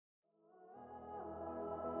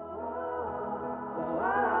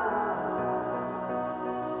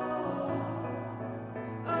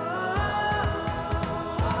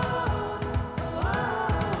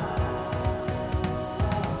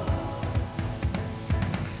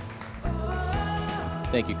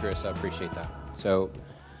Thank you, Chris. I appreciate that. So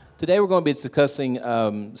today we're going to be discussing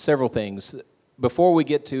several things. Before we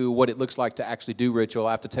get to what it looks like to actually do ritual,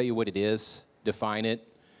 I have to tell you what it is, define it,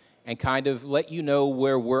 and kind of let you know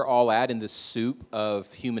where we're all at in this soup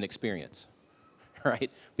of human experience,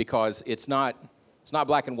 right? Because it's not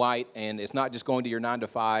black and white, and it's not just going to your 9 to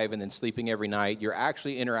 5 and then sleeping every night. You're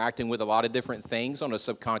actually interacting with a lot of different things on a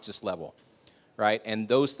subconscious level, right? And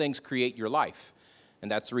those things create your life. And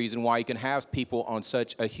that's the reason why you can have people on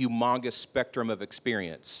such a humongous spectrum of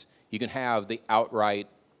experience. You can have the outright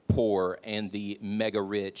poor and the mega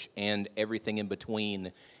rich and everything in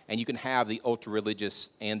between. And you can have the ultra-religious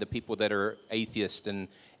and the people that are atheists and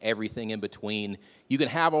everything in between. You can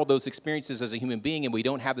have all those experiences as a human being, and we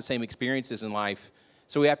don't have the same experiences in life.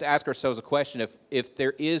 So we have to ask ourselves a question. If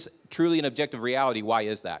there is truly an objective reality, why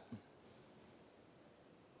is that?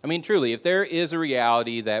 I mean, truly, if there is a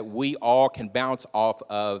reality that we all can bounce off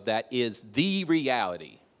of that is the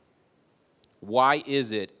reality, why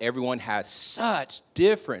is it everyone has such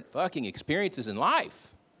different fucking experiences in life?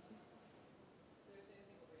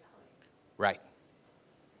 Right.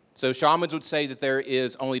 So shamans would say that there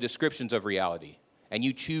is only descriptions of reality, and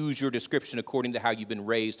you choose your description according to how you've been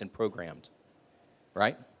raised and programmed,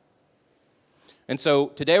 right? And so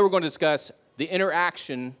today we're going to discuss the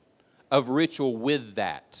interaction of ritual with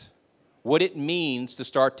that, what it means to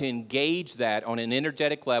start to engage that on an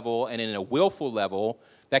energetic level and in a willful level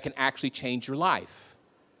that can actually change your life,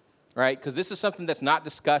 right? Because this is something that's not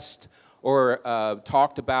discussed or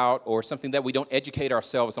talked about, or something that we don't educate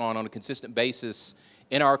ourselves on a consistent basis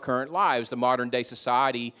in our current lives. The modern day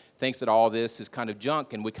society thinks that all this is kind of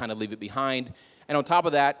junk, and we kind of leave it behind. And on top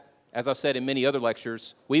of that, as I've said in many other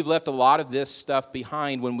lectures, we've left a lot of this stuff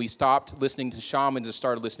behind when we stopped listening to shamans and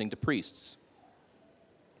started listening to priests,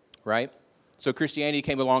 right? So Christianity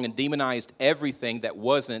came along and demonized everything that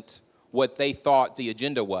wasn't what they thought the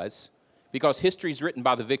agenda was, because history is written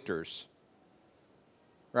by the victors,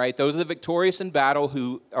 right? Those are the victorious in battle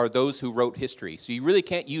who are those who wrote history. So you really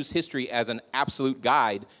can't use history as an absolute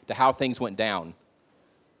guide to how things went down,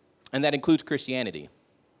 and that includes Christianity.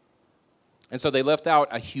 And so they left out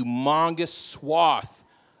a humongous swath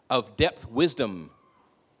of depth wisdom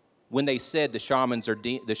when they said the shamans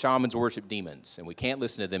worship demons, and we can't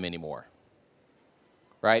listen to them anymore,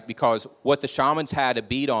 right? Because what the shamans had a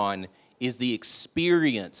beat on is the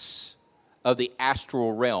experience of the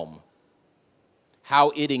astral realm, how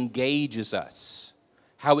it engages us,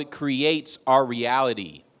 how it creates our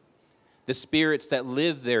reality. The spirits that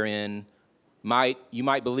live therein you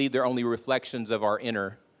might believe they're only reflections of our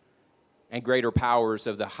inner and greater powers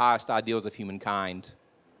of the highest ideals of humankind.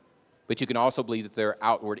 But you can also believe that they're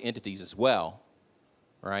outward entities as well,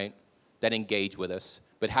 right, that engage with us.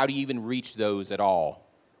 But how do you even reach those at all?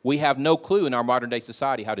 We have no clue in our modern day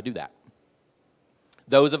society how to do that.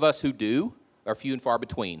 Those of us who do are few and far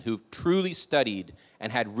between, who've truly studied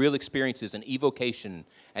and had real experiences in evocation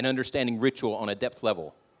and understanding ritual on a depth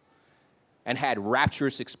level, and had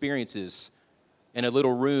rapturous experiences in a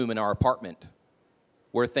little room in our apartment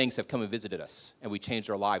where things have come and visited us, and we changed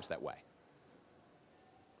our lives that way,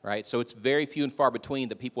 right? So it's very few and far between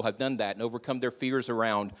that people have done that and overcome their fears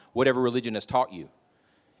around whatever religion has taught you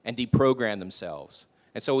and deprogram themselves.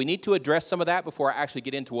 And so we need to address some of that before I actually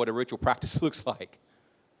get into what a ritual practice looks like.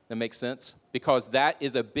 That makes sense? Because that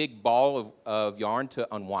is a big ball of yarn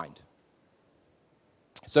to unwind.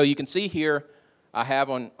 So you can see here, I have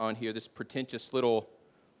on here this pretentious little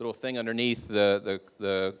thing underneath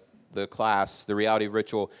the class, the reality of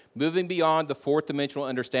ritual, moving beyond the fourth dimensional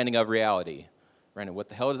understanding of reality. Brandon, what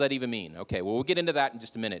the hell does that even mean? Okay, well, we'll get into that in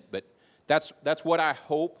just a minute, but that's what I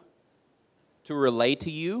hope to relay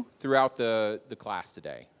to you throughout the class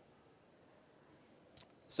today.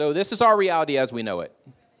 So this is our reality as we know it.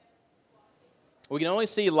 We can only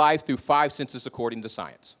see life through 5 senses according to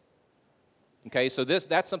science. Okay, so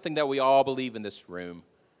that's something that we all believe in this room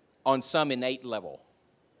on some innate level.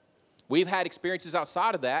 We've had experiences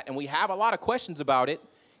outside of that, and we have a lot of questions about it,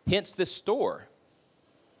 hence this store,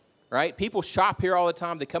 right? People shop here all the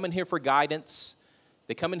time. They come in here for guidance.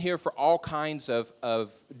 They come in here for all kinds of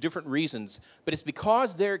different reasons, but it's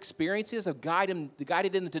because their experiences have guided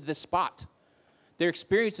them to this spot. Their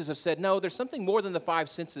experiences have said, no, there's something more than the 5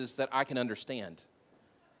 senses that I can understand,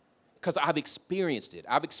 because I've experienced it.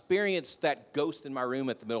 I've experienced that ghost in my room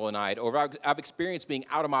at the middle of the night, or I've experienced being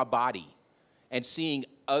out of my body and seeing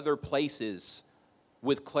other places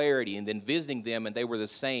with clarity and then visiting them, and they were the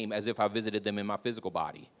same as if I visited them in my physical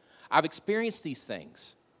body. I've experienced these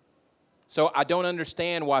things. So I don't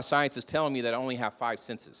understand why science is telling me that I only have 5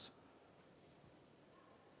 senses.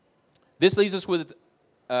 This leaves us with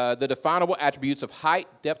the definable attributes of height,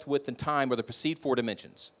 depth, width, and time are the perceived four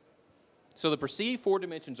dimensions. So the perceived four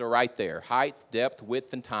dimensions are right there: height, depth,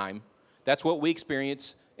 width, and time. That's what we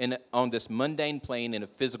experience on this mundane plane in a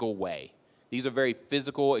physical way. These are very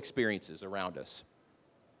physical experiences around us.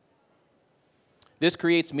 This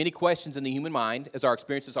creates many questions in the human mind, as our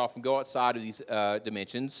experiences often go outside of these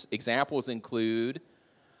dimensions. Examples include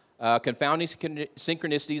confounding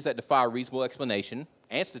synchronicities that defy reasonable explanation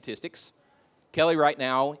and statistics. Kelly right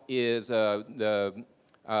now is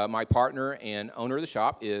my partner and owner of the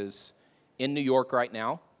shop is in New York right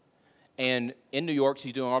now. And in New York,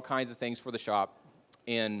 she's doing all kinds of things for the shop.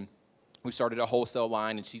 And we started a wholesale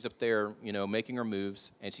line, and she's up there, making her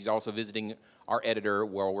moves. And she's also visiting our editor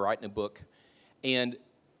while we're writing a book. And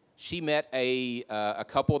she met a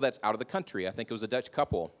couple that's out of the country. I think it was a Dutch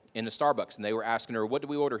couple in the Starbucks. And they were asking her, what do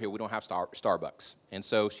we order here? We don't have Starbucks. And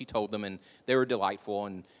so she told them, and they were delightful.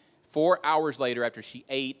 And 4 hours later, after she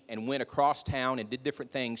ate and went across town and did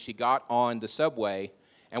different things, she got on the subway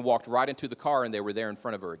and walked right into the car, and they were there in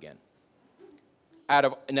front of her again.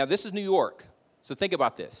 Now, this is New York, so think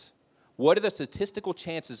about this. What are the statistical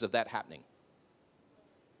chances of that happening?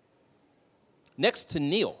 Next to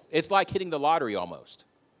nil. It's like hitting the lottery almost.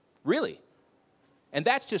 Really. And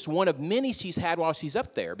that's just one of many she's had while she's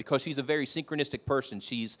up there, because she's a very synchronistic person.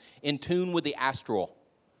 She's in tune with the astral.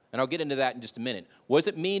 And I'll get into that in just a minute. What does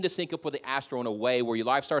it mean to sync up with the astral in a way where your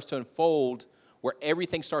life starts to unfold, where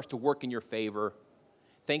everything starts to work in your favor,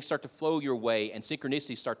 things start to flow your way, and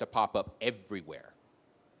synchronicities start to pop up everywhere?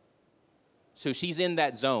 So she's in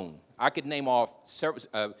that zone. I could name off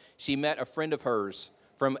several. She met a friend of hers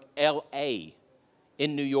from L.A.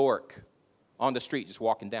 in New York on the street, just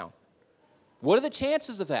walking down. What are the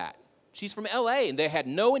chances of that? She's from L.A., and they had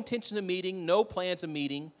no intention of meeting, no plans of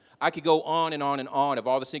meeting. I could go on and on and on of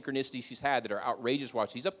all the synchronicities she's had that are outrageous while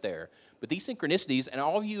she's up there. But these synchronicities, and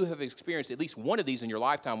all of you have experienced at least one of these in your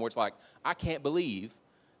lifetime, where it's like, I can't believe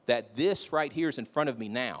that this right here is in front of me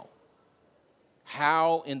now.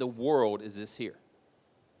 How in the world is this here?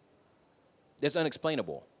 It's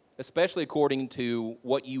unexplainable, especially according to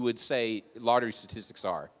what you would say lottery statistics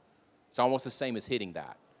are. It's almost the same as hitting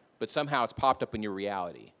that, but somehow it's popped up in your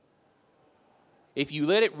reality. If you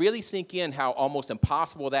let it really sink in how almost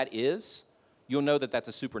impossible that is, you'll know that that's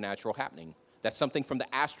a supernatural happening. That's something from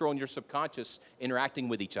the astral and your subconscious interacting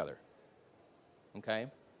with each other. Okay?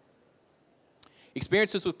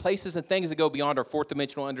 Experiences with places and things that go beyond our fourth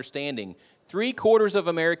dimensional understanding. 3/4 of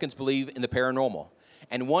Americans believe in the paranormal,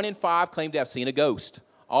 and 1 in 5 claim to have seen a ghost,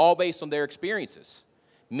 all based on their experiences.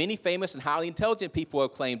 Many famous and highly intelligent people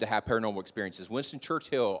have claimed to have paranormal experiences. Winston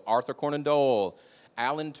Churchill, Arthur Conan Doyle,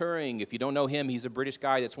 Alan Turing. If you don't know him, he's a British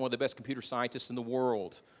guy that's one of the best computer scientists in the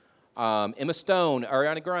world. Emma Stone,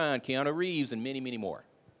 Ariana Grande, Keanu Reeves, and many, many more.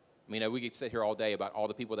 I mean, we could sit here all day about all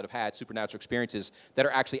the people that have had supernatural experiences that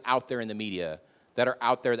are actually out there in the media, that are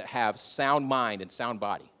out there that have sound mind and sound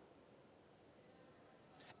body.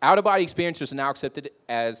 Out-of-body experiences are now accepted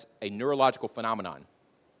as a neurological phenomenon.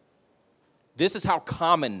 This is how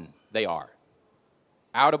common they are.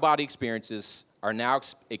 Out-of-body experiences are now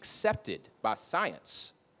accepted by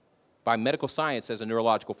science, by medical science, as a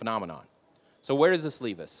neurological phenomenon. So where does this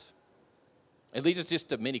leave us? It leads us just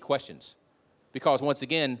to many questions. Because once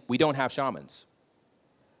again, we don't have shamans.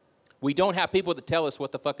 We don't have people that tell us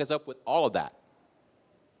what the fuck is up with all of that.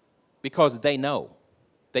 Because they know.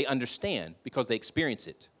 They understand because they experience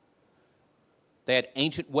it. They had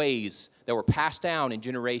ancient ways that were passed down in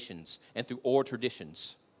generations and through oral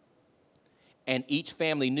traditions. And each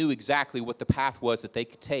family knew exactly what the path was that they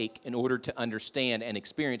could take in order to understand and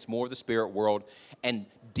experience more of the spirit world and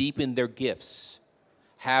deepen their gifts,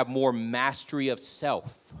 have more mastery of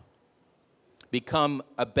self, become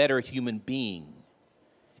a better human being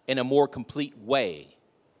in a more complete way,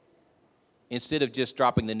 instead of just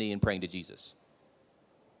dropping the knee and praying to Jesus.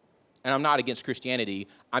 And I'm not against Christianity.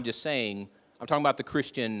 I'm just saying, I'm talking about the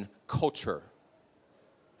Christian culture,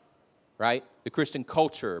 right? The Christian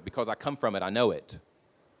culture, because I come from it, I know it.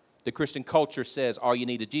 The Christian culture says all you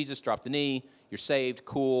need is Jesus, drop the knee, you're saved,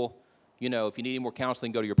 cool. If you need any more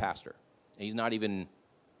counseling, go to your pastor. And he's not even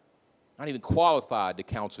qualified to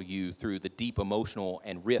counsel you through the deep emotional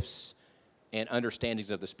and rifts and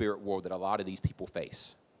understandings of the spirit world that a lot of these people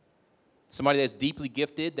face. Somebody that's deeply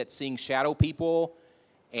gifted, that's seeing shadow people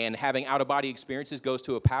and having out-of-body experiences, goes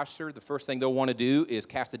to a pastor, the first thing they'll want to do is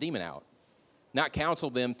cast a demon out, not counsel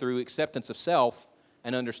them through acceptance of self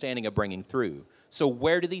and understanding of bringing through. So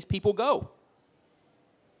where do these people go?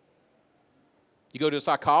 You go to a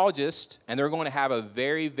psychologist, and they're going to have a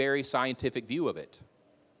very, very scientific view of it,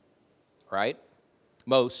 right?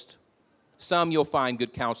 Most. Some you'll find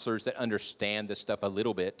good counselors that understand this stuff a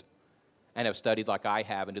little bit and have studied like I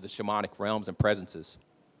have into the shamanic realms and presences.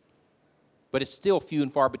 But it's still few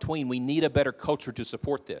and far between. We need a better culture to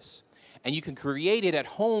support this. And you can create it at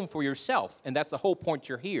home for yourself. And that's the whole point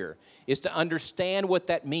you're here, is to understand what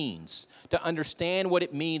that means, to understand what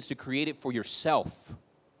it means to create it for yourself.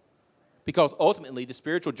 Because ultimately, the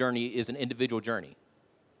spiritual journey is an individual journey,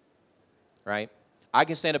 right? I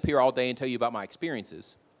can stand up here all day and tell you about my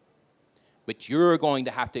experiences, but you're going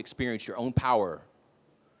to have to experience your own power,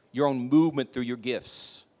 your own movement through your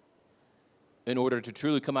gifts in order to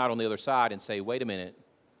truly come out on the other side and say, wait a minute,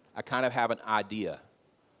 I kind of have an idea,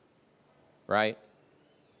 right?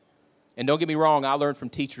 And don't get me wrong, I learned from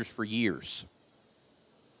teachers for years.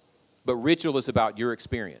 But ritual is about your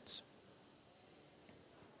experience.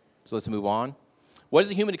 So let's move on. What is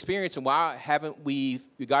the human experience and why haven't we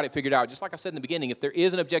got it figured out? Just like I said in the beginning, if there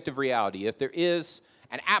is an objective reality, if there is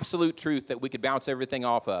an absolute truth that we could bounce everything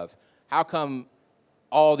off of, how come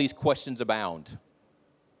all these questions abound?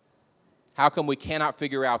 How come we cannot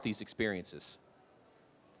figure out these experiences?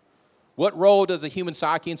 What role does the human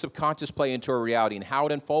psyche and subconscious play into our reality and how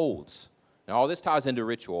it unfolds? And all this ties into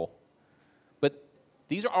ritual. But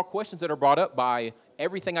these are all questions that are brought up by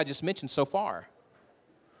everything I just mentioned so far.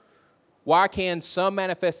 Why can some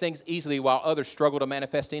manifest things easily while others struggle to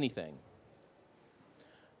manifest anything?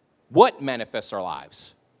 What manifests our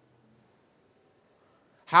lives?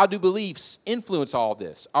 How do beliefs influence all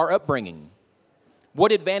this? Our upbringing?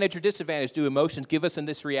 What advantage or disadvantage do emotions give us in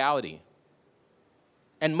this reality?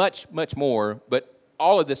 And much, much more, but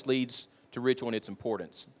all of this leads to ritual and its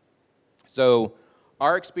importance. So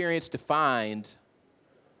our experience defined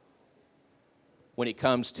when it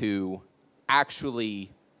comes to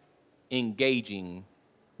actually engaging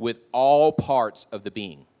with all parts of the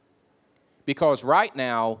being. Because right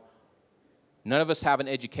now, none of us have an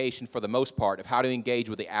education for the most part of how to engage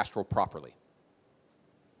with the astral properly.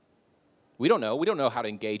 We don't know how to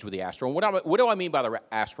engage with the astral. What do I mean by the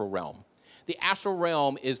astral realm? The astral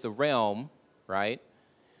realm is the realm, right,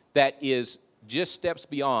 that is just steps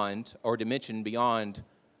beyond or dimension beyond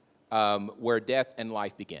where death and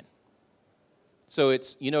life begin. So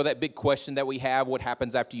it's, that big question that we have, what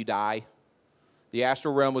happens after you die? The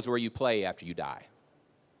astral realm is where you play after you die.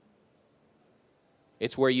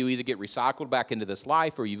 It's where you either get recycled back into this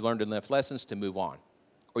life or you've learned enough lessons to move on.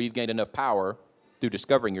 Or you've gained enough power through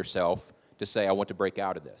discovering yourself to say, I want to break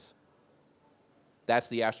out of this. That's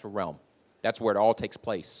the astral realm. That's where it all takes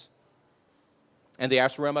place. And the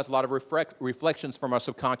astral realm has a lot of reflections from our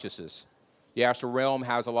subconsciouses. The astral realm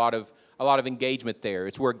has a lot of engagement there.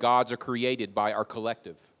 It's where gods are created by our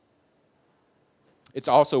collective. It's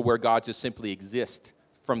also where gods just simply exist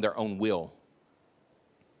from their own will.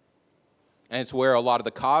 And it's where a lot of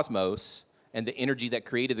the cosmos and the energy that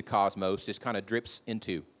created the cosmos just kind of drips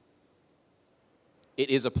into. It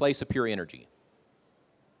is a place of pure energy.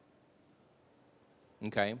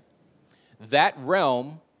 Okay? That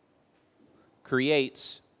realm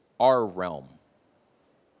creates our realm.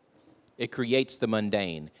 It creates the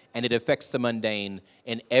mundane, and it affects the mundane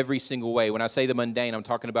in every single way. When I say the mundane, I'm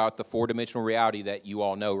talking about the four-dimensional reality that you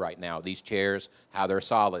all know right now. These chairs, how they're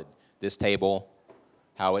solid. This table,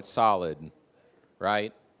 how it's solid,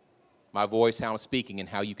 right? My voice, how I'm speaking, and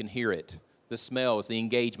how you can hear it. The smells, the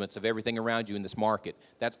engagements of everything around you in this market.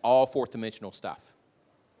 That's all fourth-dimensional stuff.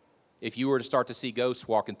 If you were to start to see ghosts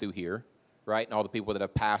walking through here, right, and all the people that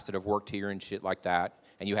have passed that have worked here and shit like that,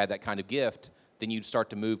 and you had that kind of gift, then you'd start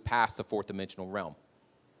to move past the fourth-dimensional realm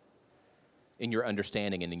in your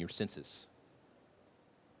understanding and in your senses.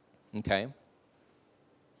 Okay?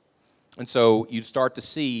 And so you'd start to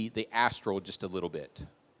see the astral just a little bit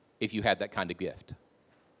if you had that kind of gift,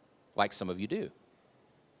 like some of you do.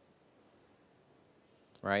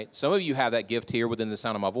 Right? Some of you have that gift here within the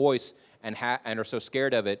sound of my voice and are so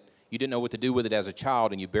scared of it, you didn't know what to do with it as a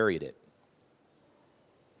child and you buried it.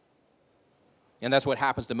 And that's what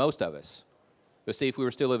happens to most of us. But see, if we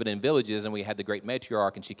were still living in villages and we had the great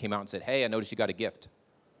matriarch and she came out and said, hey, I noticed you got a gift.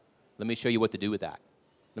 Let me show you what to do with that.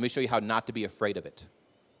 Let me show you how not to be afraid of it.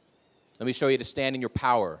 Let me show you to stand in your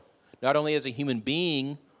power, not only as a human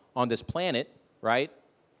being on this planet, right,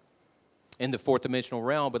 in the fourth dimensional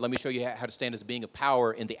realm, but let me show you how to stand as a being of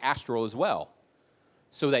power in the astral as well,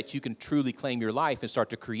 so that you can truly claim your life and start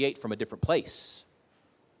to create from a different place.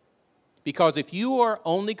 Because if you are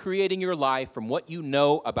only creating your life from what you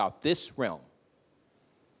know about this realm,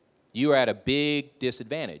 you are at a big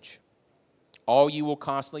disadvantage. All you will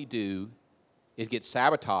constantly do is get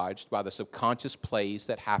sabotaged by the subconscious plays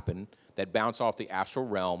that happen, that bounce off the astral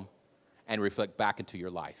realm and reflect back into your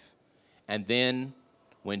life. And then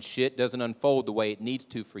when shit doesn't unfold the way it needs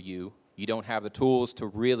to for you, You don't have the tools to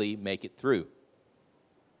really make it through,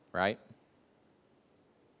 right?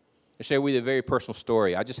 I'll share with you a very personal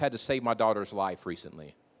story. I just had to save my daughter's life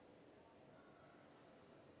recently.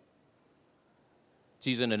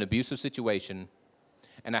 She's in an abusive situation,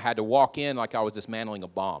 and I had to walk in like I was dismantling a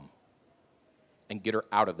bomb and get her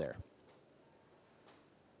out of there.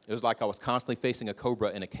 It was like I was constantly facing a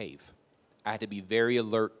cobra in a cave. I had to be very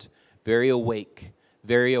alert, very awake,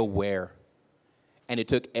 very aware. And it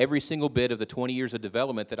took every single bit of the 20 years of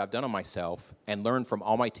development that I've done on myself and learned from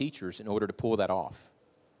all my teachers in order to pull that off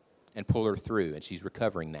and pull her through. And she's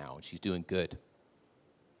recovering now, and she's doing good.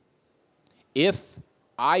 If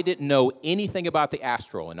I didn't know anything about the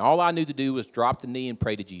astral, and all I knew to do was drop the knee and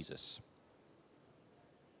pray to Jesus,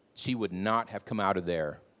 she would not have come out of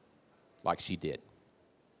there like she did.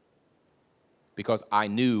 Because I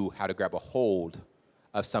knew how to grab a hold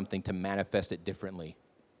of something to manifest it differently.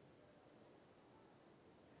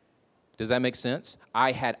 Does that make sense?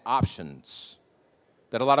 I had options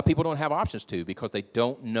that a lot of people don't have options to because they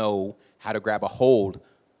don't know how to grab a hold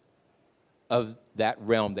of that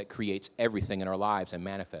realm that creates everything in our lives and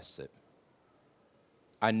manifests it.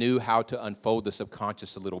 I knew how to unfold the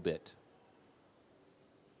subconscious a little bit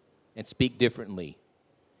and speak differently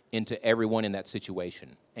into everyone in that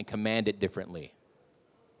situation and command it differently.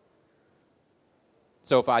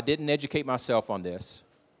 So if I didn't educate myself on this,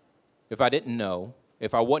 if I didn't know,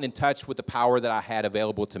 if I wasn't in touch with the power that I had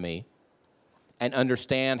available to me and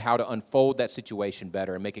understand how to unfold that situation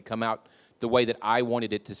better and make it come out the way that I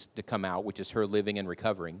wanted it to come out, which is her living and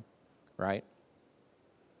recovering, right?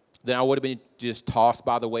 Then I would have been just tossed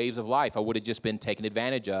by the waves of life. I would have just been taken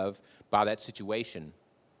advantage of by that situation.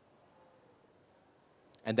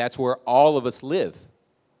 And that's where all of us live.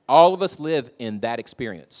 All of us live in that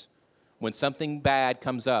experience. When something bad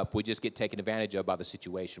comes up, we just get taken advantage of by the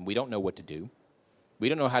situation. We don't know what to do. We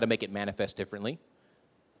don't know how to make it manifest differently.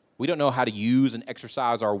 We don't know how to use and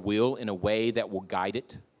exercise our will in a way that will guide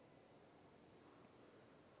it.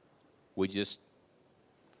 We just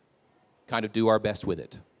kind of do our best with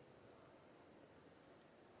it.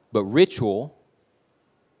 But ritual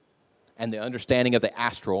and the understanding of the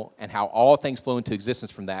astral and how all things flow into existence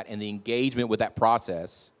from that and the engagement with that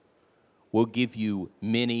process will give you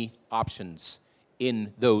many options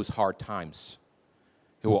in those hard times.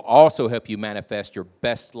 It will also help you manifest your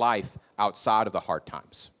best life outside of the hard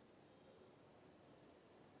times.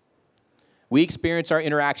 We experience our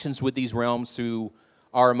interactions with these realms through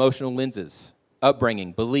our emotional lenses,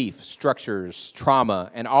 upbringing, belief, structures,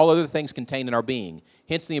 trauma, and all other things contained in our being,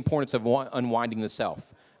 hence the importance of unwinding the self.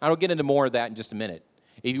 I'll get into more of that in just a minute.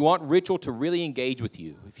 If you want ritual to really engage with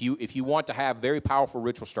you, if you want to have very powerful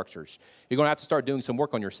ritual structures, you're going to have to start doing some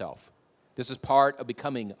work on yourself. This is part of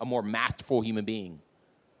becoming a more masterful human being.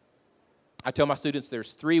 I tell my students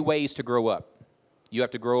there's 3 ways to grow up. You have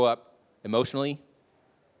to grow up emotionally,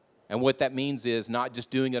 and what that means is not just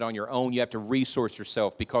doing it on your own. You have to resource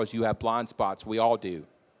yourself because you have blind spots. We all do.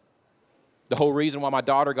 The whole reason why my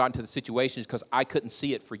daughter got into the situation is because I couldn't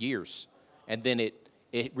see it for years, and then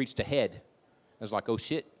it reached a head. I was like, oh,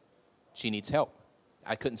 shit, she needs help.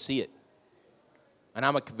 I couldn't see it. And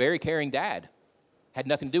I'm a very caring dad. Had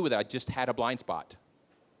nothing to do with it. I just had a blind spot.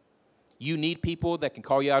 You need people that can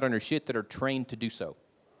call you out on your shit that are trained to do so.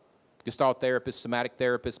 Gestalt therapists, somatic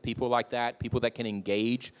therapists, people like that, people that can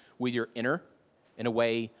engage with your inner in a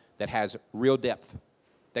way that has real depth,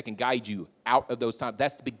 that can guide you out of those times.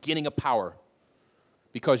 That's the beginning of power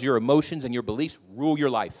because your emotions and your beliefs rule your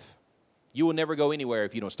life. You will never go anywhere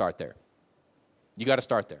if you don't start there. You got to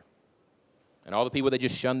start there. And all the people that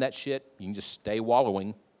just shun that shit, you can just stay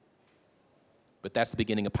wallowing. But that's the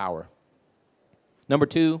beginning of power. Number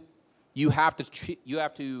 2, you have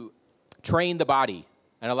to train the body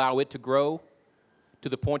and allow it to grow to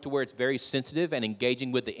the point to where it's very sensitive and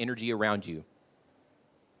engaging with the energy around you.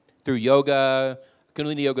 Through yoga,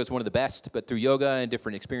 Kundalini yoga is one of the best, but through yoga and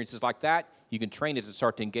different experiences like that, you can train it to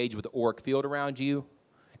start to engage with the auric field around you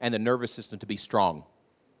and the nervous system to be strong.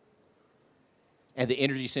 And the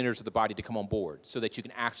energy centers of the body to come on board so that you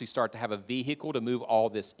can actually start to have a vehicle to move all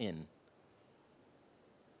this in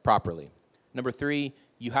properly. Number 3,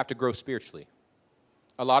 you have to grow spiritually.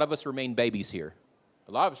 A lot of us remain babies here.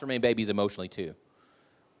 A lot of us remain babies emotionally too.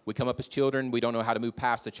 We come up as children. We don't know how to move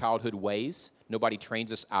past the childhood ways. Nobody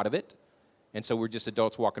trains us out of it. And so we're just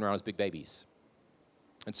adults walking around as big babies.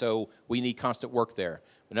 And so we need constant work there.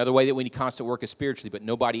 Another way that we need constant work is spiritually, but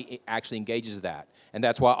nobody actually engages that. And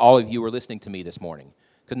that's why all of you are listening to me this morning,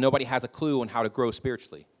 because nobody has a clue on how to grow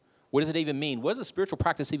spiritually. What does it even mean? What does a spiritual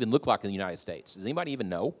practice even look like in the United States? Does anybody even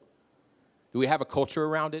know? Do we have a culture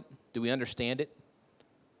around it? Do we understand it?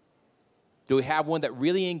 Do we have one that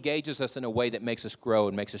really engages us in a way that makes us grow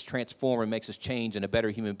and makes us transform and makes us change and a better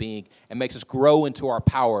human being and makes us grow into our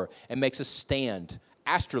power and makes us stand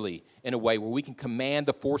astrally in a way where we can command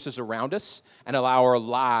the forces around us and allow our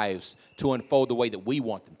lives to unfold the way that we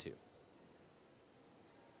want them to?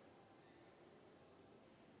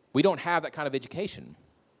 We don't have that kind of education.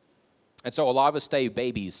 And so a lot of us stay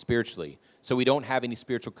babies spiritually, so we don't have any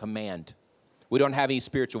spiritual command. We don't have any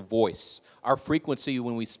spiritual voice. Our frequency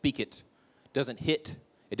when we speak it doesn't hit.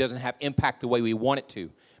 It doesn't have impact the way we want it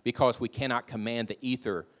to because we cannot command the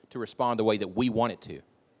ether to respond the way that we want it to.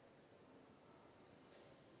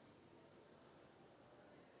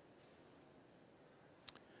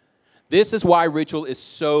 This is why ritual is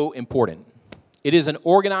so important. It is an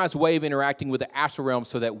organized way of interacting with the astral realm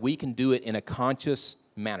so that we can do it in a conscious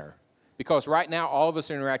manner. Because right now, all of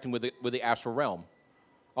us are interacting with the astral realm.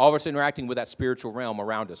 All of us are interacting with that spiritual realm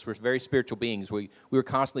around us. We're very spiritual beings. We're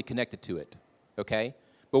constantly connected to it, okay?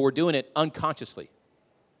 But we're doing it unconsciously.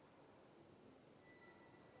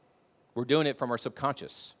 We're doing it from our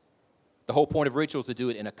subconscious. The whole point of ritual is to do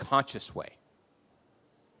it in a conscious way.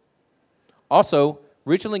 Also,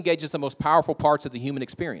 ritual engages the most powerful parts of the human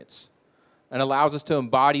experience and allows us to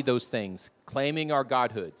embody those things, claiming our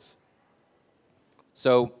godhoods.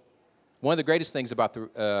 So, one of the greatest things about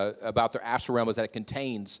the astral realm is that it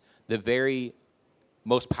contains the very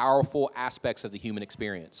most powerful aspects of the human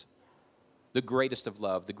experience. The greatest of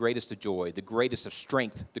love, the greatest of joy, the greatest of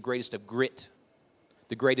strength, the greatest of grit,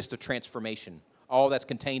 the greatest of transformation. All that's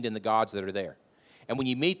contained in the gods that are there. And when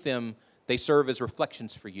you meet them, they serve as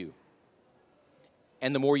reflections for you.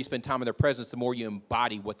 And the more you spend time in their presence, the more you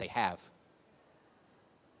embody what they have.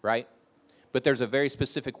 Right? But there's a very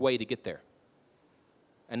specific way to get there.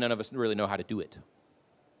 And none of us really know how to do it,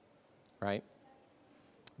 right?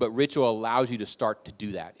 But ritual allows you to start to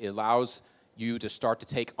do that. It allows you to start to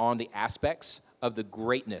take on the aspects of the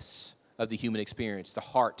greatness of the human experience, the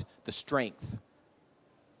heart, the strength,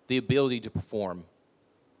 the ability to perform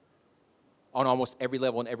on almost every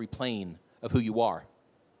level and every plane of who you are,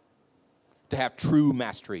 to have true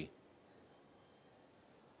mastery,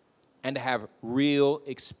 and to have real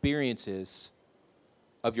experiences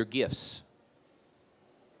of your gifts.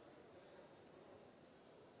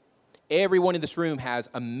 Everyone in this room has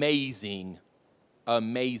amazing,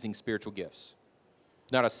 amazing spiritual gifts.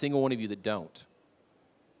 Not a single one of you that don't.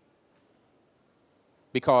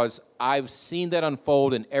 Because I've seen that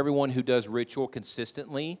unfold in everyone who does ritual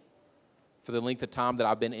consistently for the length of time that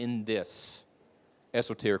I've been in this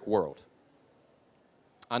esoteric world.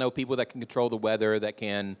 I know people that can control the weather, that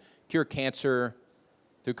can cure cancer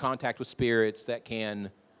through contact with spirits, that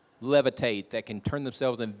can levitate, that can turn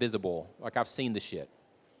themselves invisible. Like, I've seen the shit.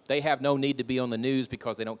 They have no need to be on the news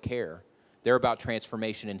because they don't care. They're about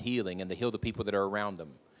transformation and healing and to heal the people that are around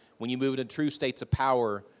them. When you move into true states of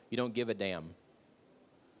power, you don't give a damn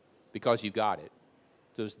because you've got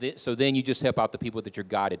it. So then you just help out the people that you're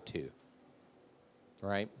guided to,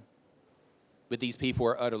 right? But these people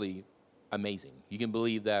are utterly amazing. You can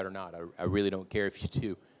believe that or not. I really don't care if you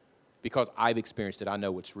do because I've experienced it. I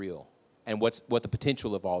know what's real and what the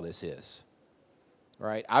potential of all this is,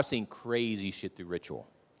 right? I've seen crazy shit through ritual.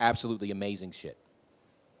 Absolutely amazing shit.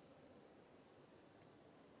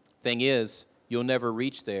 Thing is, you'll never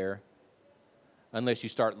reach there unless you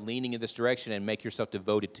start leaning in this direction and make yourself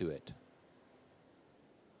devoted to it.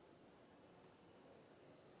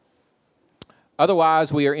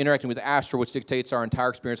 Otherwise, we are interacting with astral, which dictates our entire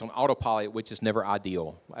experience on autopilot, which is never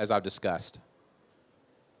ideal, as I've discussed.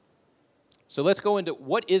 So let's go into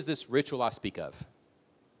what is this ritual I speak of?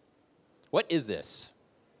 What is this?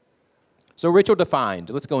 So ritual defined,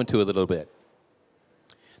 let's go into it a little bit.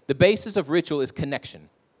 The basis of ritual is connection.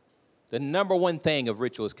 The number one thing of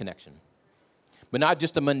ritual is connection. But not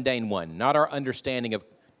just a mundane one, not our understanding of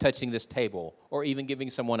touching this table or even giving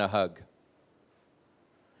someone a hug.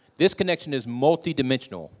 This connection is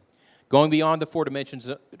multidimensional, going beyond the four dimensions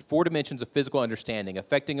of physical understanding,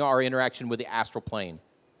 affecting our interaction with the astral plane.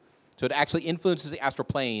 So it actually influences the astral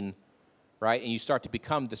plane, right? And you start to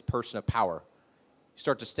become this person of power. You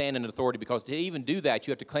start to stand in authority because to even do that,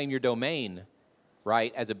 you have to claim your domain,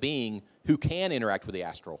 right, as a being who can interact with the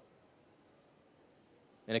astral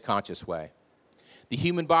in a conscious way. The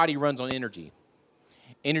human body runs on energy.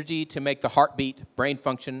 Energy to make the heart beat, brain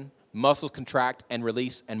function, muscles contract and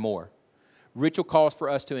release, and more. Ritual calls for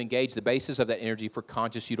us to engage the basis of that energy for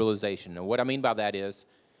conscious utilization. And what I mean by that is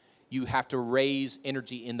you have to raise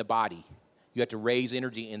energy in the body. You have to raise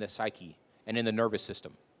energy in the psyche and in the nervous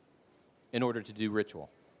system in order to do ritual.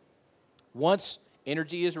 Once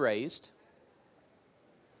energy is raised,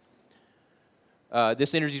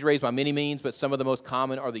 This energy is raised by many means, but some of the most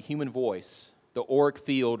common are the human voice, the auric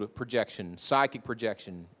field projection, psychic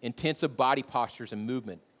projection, intensive body postures and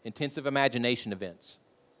movement, intensive imagination events.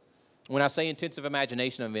 When I say intensive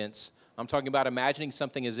imagination events, I'm talking about imagining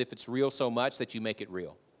something as if it's real so much that you make it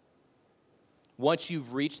real. Once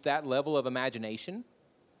you've reached that level of imagination,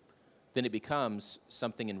 then it becomes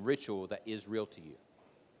something in ritual that is real to you.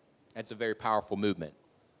 That's a very powerful movement.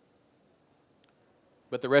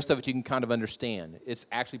 But the rest of it you can kind of understand. It's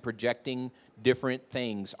actually projecting different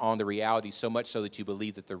things on the reality so much so that you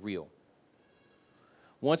believe that they're real.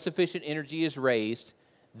 Once sufficient energy is raised,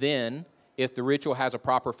 then if the ritual has a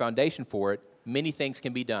proper foundation for it, many things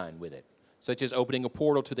can be done with it, such as opening a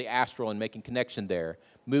portal to the astral and making connection there,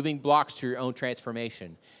 moving blocks to your own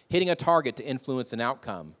transformation, hitting a target to influence an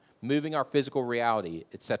outcome, moving our physical reality,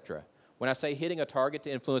 etc. When I say hitting a target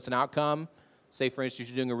to influence an outcome, say, for instance,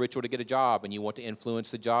 you're doing a ritual to get a job and you want to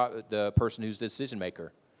influence the person who's the decision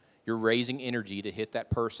maker. You're raising energy to hit that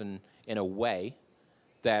person in a way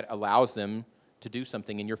that allows them to do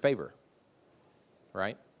something in your favor,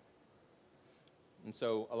 right? And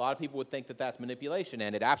so a lot of people would think that that's manipulation,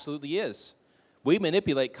 and it absolutely is. We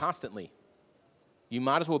manipulate constantly. You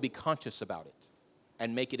might as well be conscious about it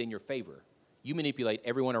and make it in your favor. You manipulate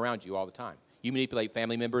everyone around you all the time. You manipulate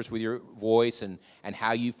family members with your voice and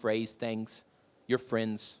how you phrase things. Your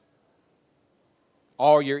friends,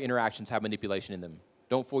 all your interactions have manipulation in them.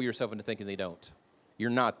 Don't fool yourself into thinking they don't. You're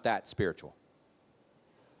not that spiritual.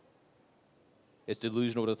 It's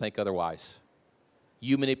delusional to think otherwise.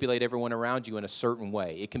 You manipulate everyone around you in a certain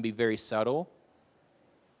way. It can be very subtle.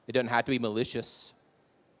 It doesn't have to be malicious.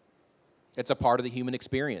 It's a part of the human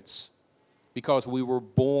experience because we were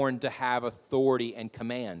born to have authority and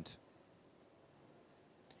command.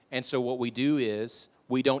 And so what we do is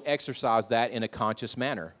we don't exercise that in a conscious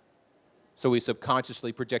manner. So we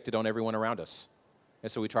subconsciously project it on everyone around us.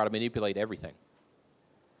 And so we try to manipulate everything.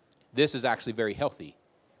 This is actually very healthy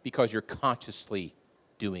because you're consciously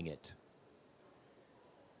doing it.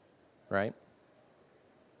 Right?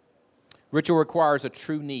 Ritual requires a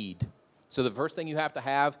true need. So the first thing you have to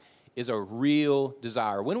have is a real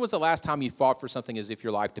desire. When was the last time you fought for something as if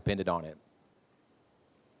your life depended on it?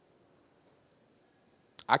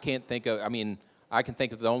 I can think of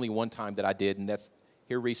the only one time that I did, and that's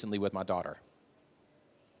here recently with my daughter.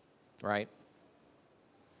 Right?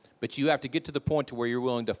 But you have to get to the point to where you're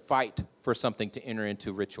willing to fight for something to enter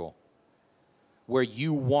into ritual. Where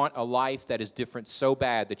you want a life that is different so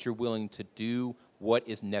bad that you're willing to do what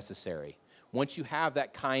is necessary. Once you have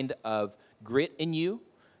that kind of grit in you,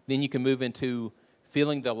 then you can move into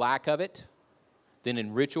feeling the lack of it. Then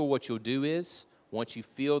in ritual, what you'll do is, once you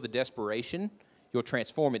feel the desperation, you'll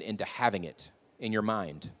transform it into having it in your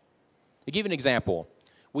mind. To give you an example,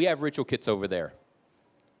 we have ritual kits over there.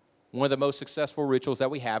 One of the most successful rituals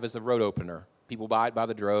that we have is the road opener. People buy it by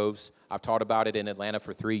the droves. I've taught about it in Atlanta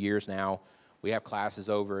for 3 years now. We have classes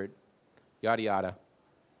over it, yada, yada.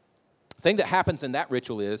 The thing that happens in that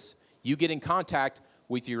ritual is you get in contact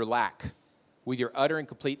with your lack, with your utter and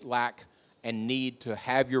complete lack and need to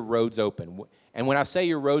have your roads open. And when I say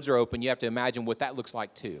your roads are open, you have to imagine what that looks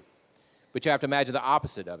like too. But you have to imagine the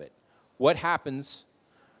opposite of it. What happens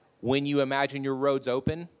when you imagine your roads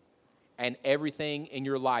open and everything in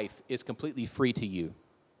your life is completely free to you?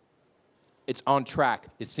 It's on track.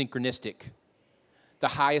 It's synchronistic. The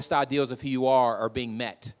highest ideals of who you are being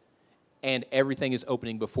met, and everything is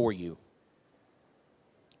opening before you,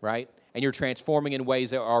 right? And you're transforming in ways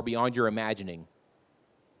that are beyond your imagining.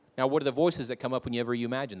 Now, what are the voices that come up whenever you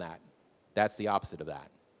imagine that? That's the opposite of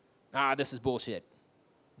that. This is bullshit.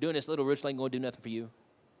 Doing this little ritual ain't going to do nothing for you.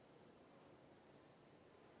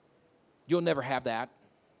 You'll never have that.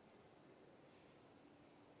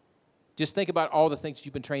 Just think about all the things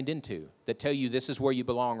you've been trained into that tell you this is where you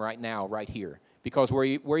belong right now, right here. Because where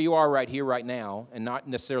you are right here, right now, and not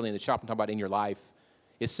necessarily in the shop I'm talking about in your life,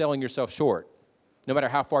 is selling yourself short, no matter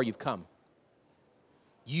how far you've come.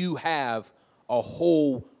 You have a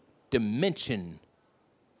whole dimension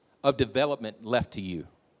of development left to you.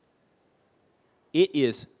 It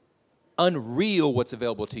is unreal what's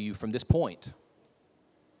available to you from this point.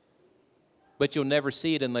 But you'll never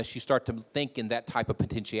see it unless you start to think in that type of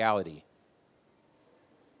potentiality.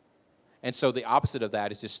 And so the opposite of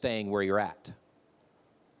that is just staying where you're at.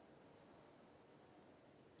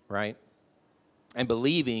 Right? And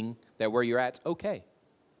believing that where you're at's okay.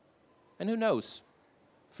 And who knows?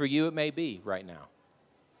 For you, it may be right now.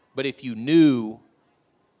 But if you knew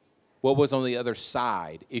what was on the other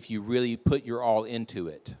side, if you really put your all into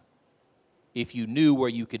it, if you knew where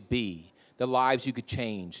you could be, the lives you could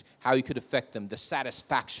change, how you could affect them, the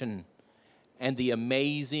satisfaction and the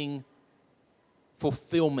amazing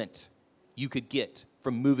fulfillment you could get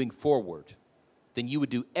from moving forward, then you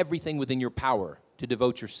would do everything within your power to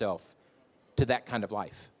devote yourself to that kind of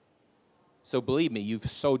life. So believe me, you've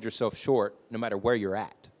sold yourself short no matter where you're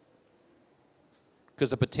at.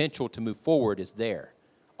 Because the potential to move forward is there.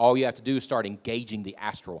 All you have to do is start engaging the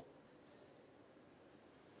astral.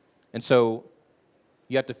 And so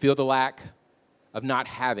you have to feel the lack of not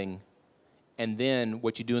having, and then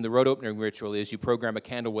what you do in the road opening ritual is you program a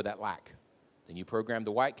candle with that lack. Then you program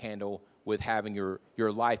the white candle with having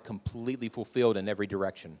your life completely fulfilled in every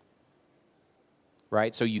direction.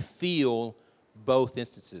 Right? So you feel both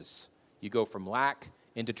instances. You go from lack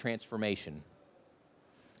into transformation.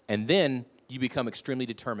 And then you become extremely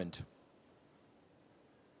determined.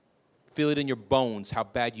 Feel it in your bones how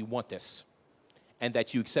bad you want this. And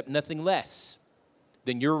that you accept nothing less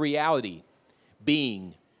than your reality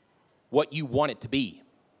being what you want it to be,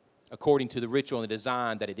 according to the ritual and the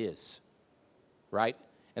design that it is, right?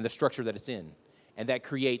 And the structure that it's in. And that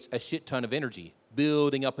creates a shit ton of energy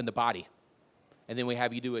building up in the body. And then we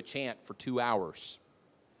have you do a chant for 2 hours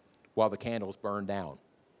while the candles burn down.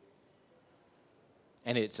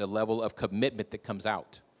 And it's a level of commitment that comes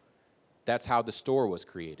out. That's how the store was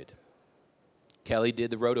created. Kelly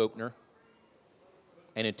did the road opener.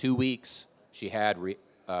 And in 2 weeks, she had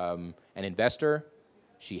an investor,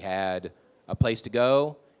 she had a place to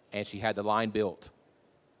go, and she had the line built.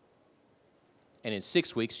 And in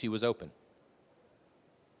 6 weeks, she was open.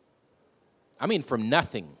 I mean, from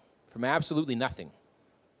nothing, from absolutely nothing.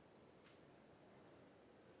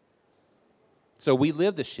 So we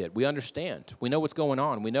live this shit. We understand. We know what's going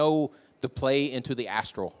on. We know the play into the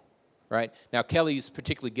astral, right? Now, Kelly's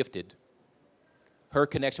particularly gifted. Her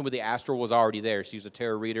connection with the astral was already there. She was a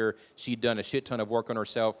tarot reader. She'd done a shit ton of work on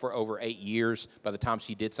herself for over 8 years by the time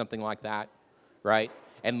she did something like that, right?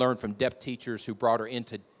 And learned from depth teachers who brought her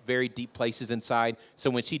into very deep places inside. So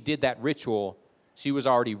when she did that ritual, she was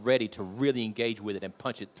already ready to really engage with it and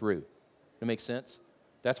punch it through. That makes sense?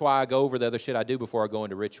 That's why I go over the other shit I do before I go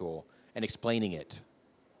into ritual and explaining it.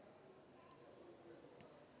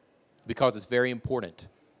 Because it's very important.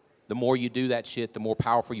 The more you do that shit, the more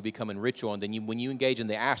powerful you become in ritual. And then when you engage in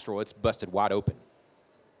the astral, it's busted wide open.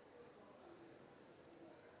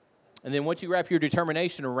 And then once you wrap your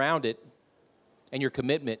determination around it and your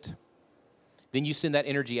commitment, then you send that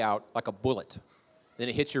energy out like a bullet. Then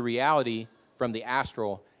it hits your reality from the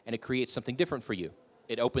astral, and it creates something different for you.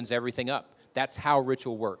 It opens everything up. That's how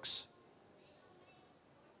ritual works.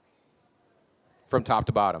 From top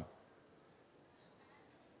to bottom.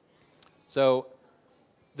 So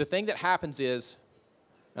the thing that happens is,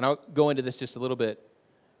 and I'll go into this just a little bit,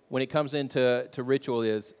 when it comes into ritual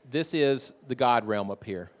is, this is the God realm up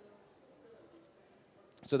here.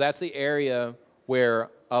 So that's the area where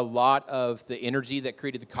a lot of the energy that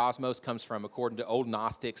created the cosmos comes from, according to old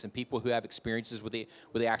Gnostics and people who have experiences with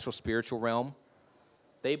the actual spiritual realm.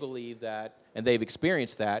 They believe that, and they've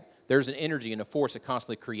experienced that, there's an energy and a force that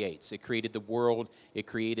constantly creates. It created the world. It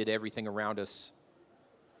created everything around us.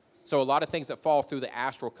 So a lot of things that fall through the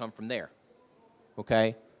astral come from there,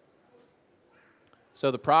 okay?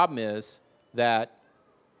 So the problem is that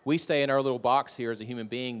we stay in our little box here as a human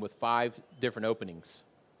being with 5 different openings,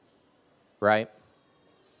 right?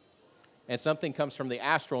 And something comes from the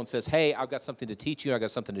astral and says, hey, I've got something to teach you. I've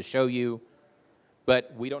got something to show you.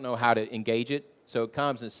 But we don't know how to engage it. So it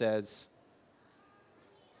comes and says,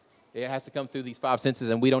 it has to come through these 5 senses,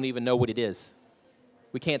 and we don't even know what it is.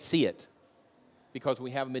 We can't see it because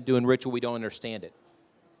we haven't been doing ritual. We don't understand it.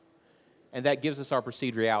 And that gives us our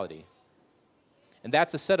perceived reality. And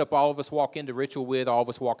that's the setup all of us walk into ritual with, all of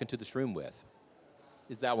us walk into this room with,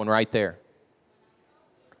 is that one right there.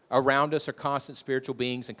 Around us are constant spiritual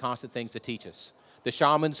beings and constant things to teach us. The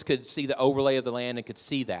shamans could see the overlay of the land and could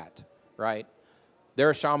see that, right? There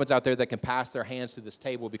are shamans out there that can pass their hands through this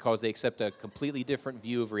table because they accept a completely different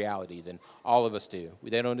view of reality than all of us do.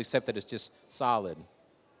 They don't accept that it's just solid.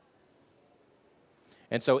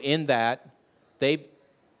 And so in that, they've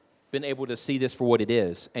been able to see this for what it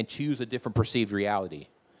is and choose a different perceived reality.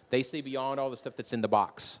 They see beyond all the stuff that's in the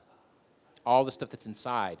box, all the stuff that's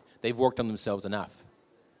inside. They've worked on themselves enough.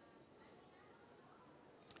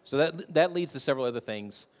 So that leads to several other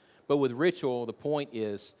things. But with ritual, the point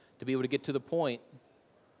is to be able to get to the point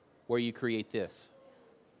where you create this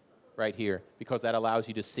right here, because that allows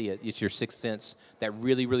you to see it. It's your sixth sense that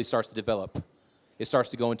really, really starts to develop. It starts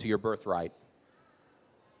to go into your birthright.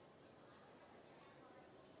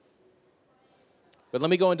 But let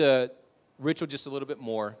me go into ritual just a little bit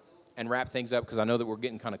more and wrap things up because I know that we're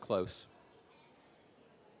getting kind of close.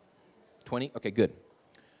 20? Okay, good.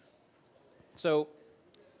 So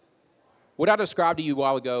what I described to you a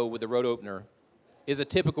while ago with the road opener is a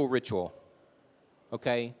typical ritual,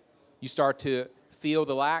 okay? You start to feel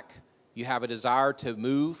the lack. You have a desire to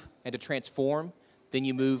move and to transform. Then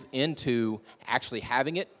you move into actually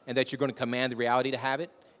having it, and that you're going to command the reality to have it,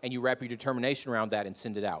 and you wrap your determination around that and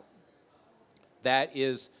send it out. That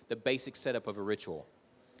is the basic setup of a ritual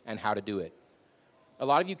and how to do it. A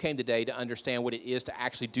lot of you came today to understand what it is to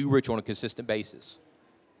actually do ritual on a consistent basis.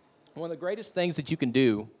 One of the greatest things that you can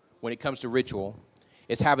do when it comes to ritual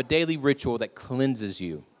is have a daily ritual that cleanses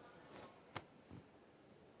you.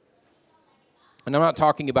 And I'm not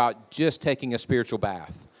talking about just taking a spiritual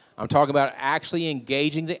bath. I'm talking about actually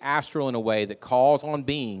engaging the astral in a way that calls on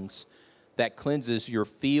beings that cleanses your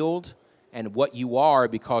field and what you are,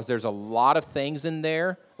 because there's a lot of things in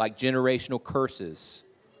there, like generational curses,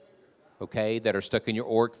 okay, that are stuck in your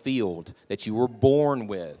auric field that you were born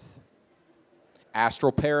with.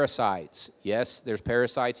 Astral parasites. Yes, there's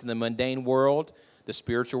parasites in the mundane world. The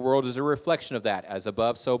spiritual world is a reflection of that, as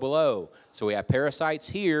above, so below. So we have parasites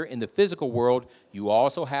here in the physical world. You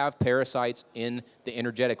also have parasites in the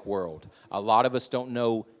energetic world. A lot of us don't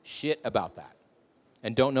know shit about that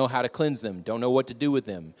and don't know how to cleanse them, don't know what to do with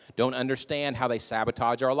them, don't understand how they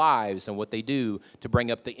sabotage our lives and what they do to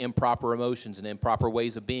bring up the improper emotions and improper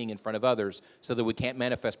ways of being in front of others so that we can't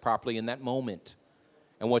manifest properly in that moment,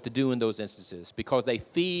 and what to do in those instances, because they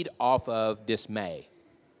feed off of dismay.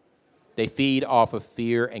 They feed off of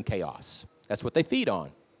fear and chaos. That's what they feed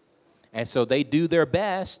on. And so they do their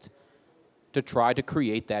best to try to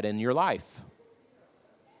create that in your life.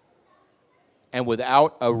 And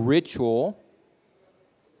without a ritual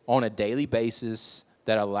on a daily basis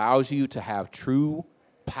that allows you to have true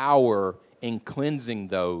power in cleansing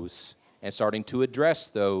those and starting to address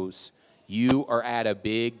those, you are at a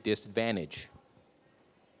big disadvantage.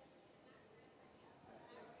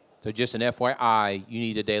 So just an FYI, you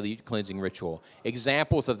need a daily cleansing ritual.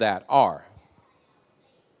 Examples of that are,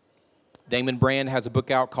 Damon Brand has a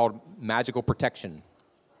book out called Magical Protection.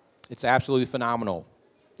 It's absolutely phenomenal.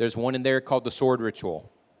 There's one in there called The Sword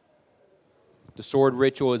Ritual. The Sword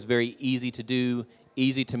Ritual is very easy to do,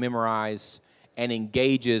 easy to memorize, and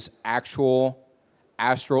engages actual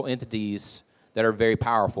astral entities that are very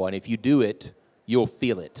powerful. And if you do it, you'll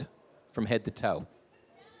feel it from head to toe.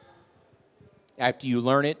 After you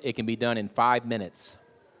learn it, it can be done in 5 minutes.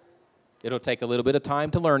 It'll take a little bit of time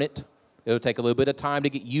to learn it. It'll take a little bit of time to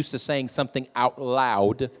get used to saying something out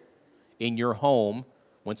loud in your home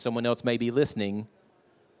when someone else may be listening.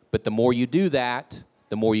 But the more you do that,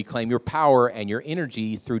 the more you claim your power and your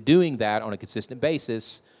energy through doing that on a consistent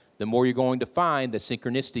basis, the more you're going to find that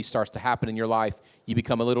synchronicity starts to happen in your life. You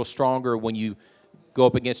become a little stronger when you go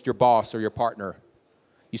up against your boss or your partner.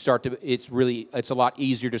 It's a lot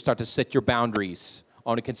easier to start to set your boundaries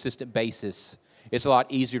on a consistent basis. It's a lot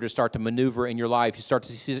easier to start to maneuver in your life. You start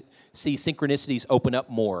to see synchronicities open up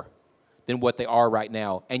more than what they are right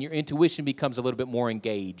now. And your intuition becomes a little bit more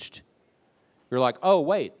engaged. You're like, oh,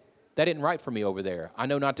 wait, that isn't right for me over there. I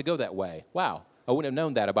know not to go that way. Wow, I wouldn't have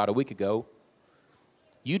known that about a week ago.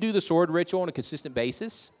 You do the sword ritual on a consistent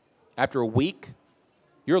basis, after a week,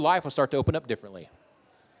 your life will start to open up differently.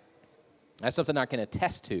 That's something I can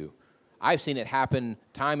attest to. I've seen it happen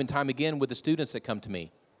time and time again with the students that come to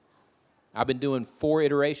me. I've been doing 4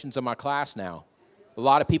 iterations of my class now. A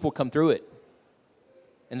lot of people come through it.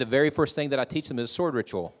 And the very first thing that I teach them is a sword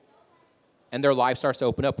ritual. And their life starts to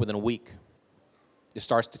open up within a week. It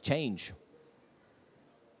starts to change.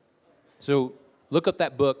 So look up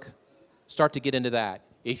that book. Start to get into that.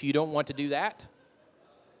 If you don't want to do that,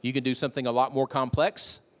 you can do something a lot more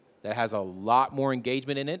complex that has a lot more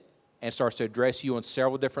engagement in it and starts to address you on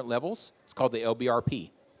several different levels. It's called the LBRP,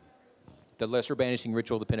 the Lesser Banishing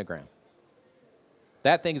Ritual of the Pentagram.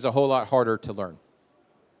 That thing is a whole lot harder to learn.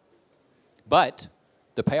 But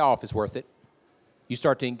the payoff is worth it. You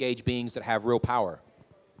start to engage beings that have real power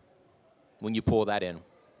when you pull that in.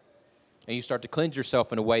 And you start to cleanse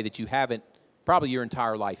yourself in a way that you haven't probably your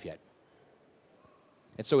entire life yet.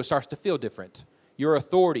 And so it starts to feel different. Your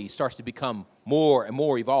authority starts to become more and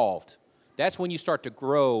more evolved. That's when you start to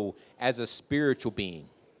grow as a spiritual being.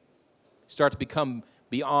 Start to become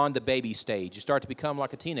beyond the baby stage. You start to become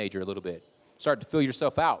like a teenager a little bit. Start to feel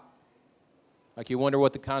yourself out. Like you wonder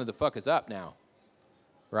what the fuck is up now.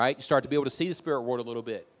 Right? You start to be able to see the spirit world a little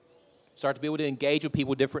bit. Start to be able to engage with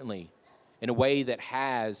people differently in a way that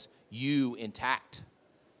has you intact.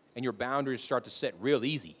 And your boundaries start to set real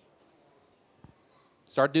easy.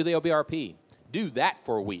 Start to do the LBRP. Do that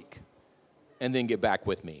for a week. And then get back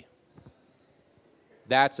with me.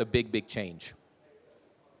 That's a big, big change.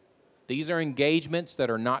 These are engagements that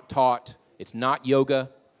are not taught. It's not yoga.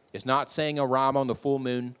 It's not saying a rhyme on the full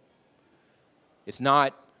moon. It's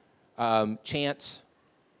not chants.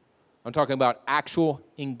 I'm talking about actual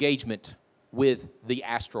engagement with the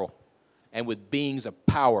astral and with beings of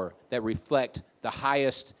power that reflect the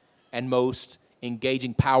highest and most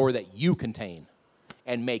engaging power that you contain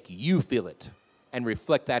and make you feel it and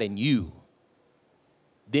reflect that in you.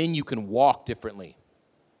 Then you can walk differently.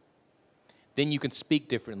 Then you can speak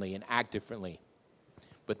differently and act differently.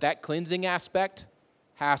 But that cleansing aspect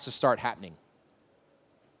has to start happening.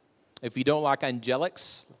 If you don't like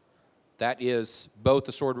angelics, that is both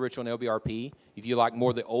the Sword Ritual and LBRP. If you like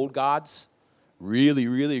more of the old gods, really,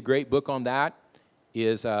 really a great book on that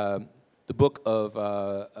is the book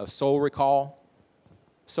of Soul Retrieval.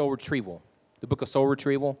 The book of Soul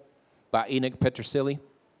Retrieval by Enoch Petrocelli.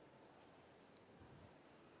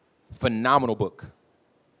 Phenomenal book.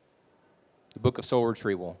 The book of Soul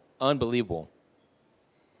Retrieval. Unbelievable.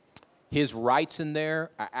 His rites in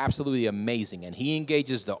there are absolutely amazing, and he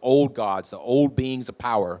engages the old gods, the old beings of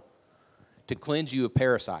power, to cleanse you of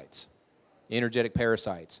parasites, energetic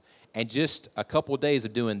parasites. And just a couple of days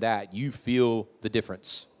of doing that, you feel the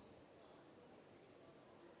difference.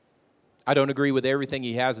 I don't agree with everything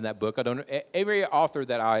he has in that book. Every author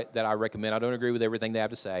that I recommend, I don't agree with everything they have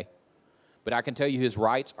to say. But I can tell you his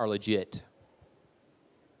rites are legit.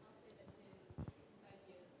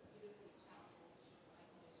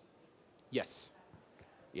 Yes.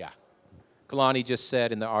 Yeah. Kalani just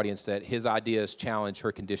said in the audience that his ideas challenge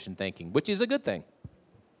her conditioned thinking, which is a good thing.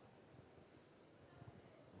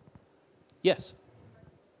 Yes.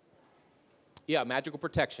 Yeah, Magical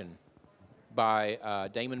Protection by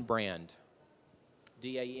Damon Brand.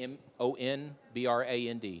 Damonbrand.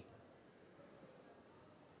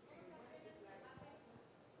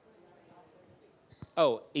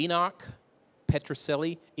 Oh, Enoch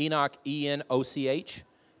Petrocelli. Enoch, Enoch.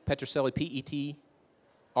 Petrocelli, Petrucelly.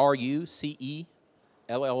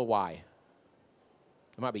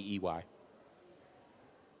 It might be EY.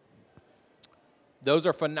 Those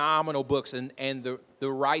are phenomenal books, and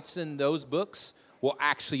the rites in those books will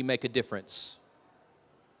actually make a difference.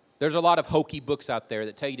 There's a lot of hokey books out there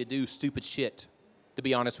that tell you to do stupid shit, to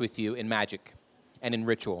be honest with you, in magic and in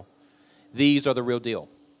ritual. These are the real deal.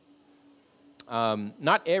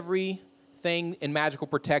 Not everything in magical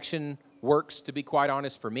protection works, to be quite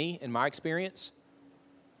honest, for me, in my experience.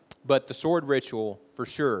 But the sword ritual, for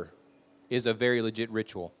sure, is a very legit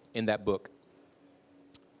ritual in that book.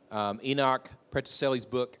 Enoch Petrocelli's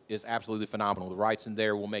book is absolutely phenomenal. The rites in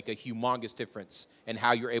there will make a humongous difference in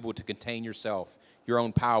how you're able to contain yourself, your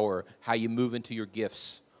own power, how you move into your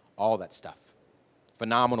gifts, all that stuff.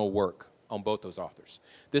 Phenomenal work on both those authors.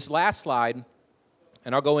 This last slide,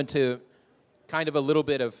 and I'll go into kind of a little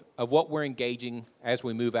bit of what we're engaging as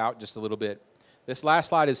we move out just a little bit. This last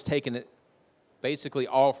slide is taken it basically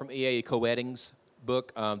all from E.A. Koetting's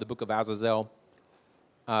book, the Book of Azazel.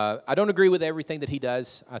 I don't agree with everything that he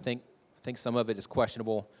does. I think some of it is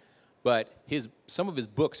questionable, but some of his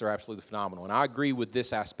books are absolutely phenomenal. And I agree with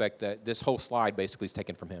this aspect that this whole slide basically is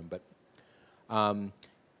taken from him. But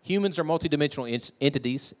humans are multidimensional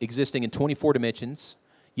entities existing in 24 dimensions,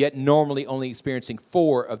 yet normally only experiencing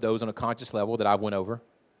 4 of those on a conscious level that I've went over.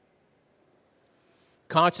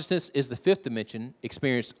 Consciousness is the 5th dimension,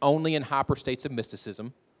 experienced only in hyper states of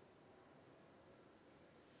mysticism.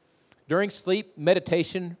 During sleep,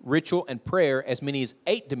 meditation, ritual, and prayer, as many as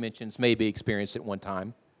 8 dimensions may be experienced at one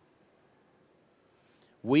time.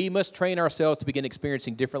 We must train ourselves to begin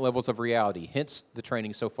experiencing different levels of reality, hence the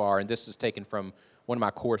training so far, and this is taken from one of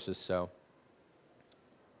my courses, so.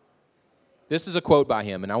 This is a quote by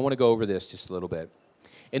him, and I want to go over this just a little bit.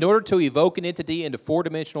 In order to evoke an entity into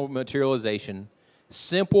 4-dimensional materialization,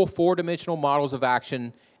 simple 4-dimensional models of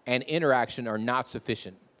action and interaction are not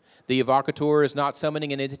sufficient. The evocateur is not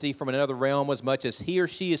summoning an entity from another realm as much as he or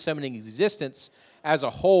she is summoning existence as a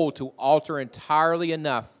whole to alter entirely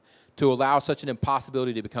enough to allow such an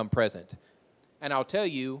impossibility to become present. And I'll tell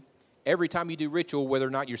you, every time you do ritual, whether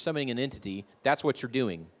or not you're summoning an entity, that's what you're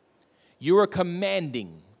doing. You are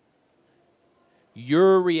commanding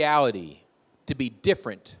your reality to be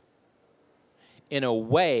different in a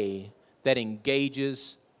way that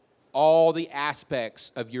engages all the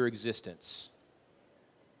aspects of your existence,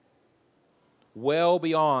 well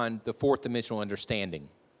beyond the 4th dimensional understanding.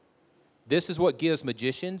 This is what gives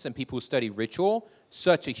magicians and people who study ritual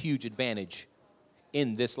such a huge advantage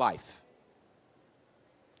in this life.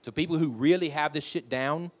 So people who really have this shit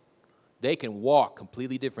down, they can walk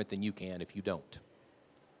completely different than you can if you don't.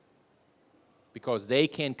 Because they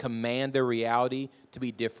can command their reality to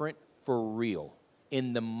be different for real,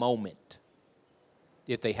 in the moment,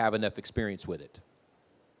 if they have enough experience with it.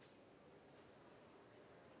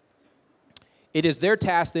 It is their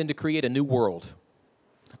task then to create a new world,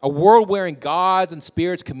 A world wherein gods and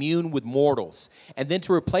spirits commune with mortals, and then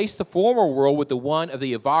to replace the former world with the one of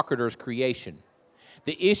the evocator's creation.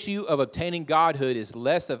 The issue of obtaining godhood is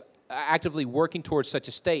less of actively working towards such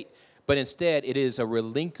a state, but instead it is a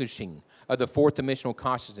relinquishing of the fourth dimensional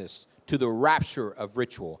consciousness to the rapture of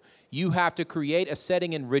ritual. You have to create a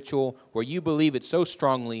setting in ritual where you believe it so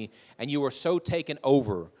strongly and you are so taken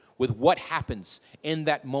over with what happens in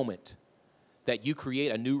that moment that you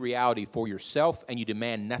create a new reality for yourself and you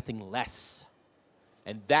demand nothing less.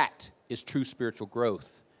 And that is true spiritual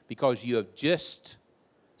growth, because you have just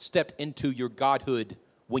stepped into your godhood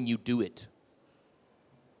when you do it.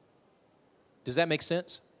 Does that make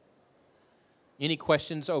sense? Any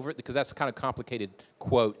questions over it? Because that's a kind of complicated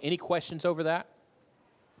quote. Any questions over that?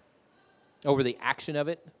 Over the action of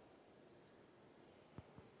it?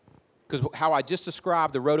 Because how I just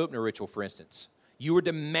described the road opener ritual, for instance, you are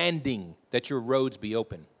demanding that your roads be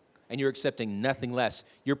open, and you're accepting nothing less.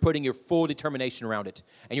 You're putting your full determination around it,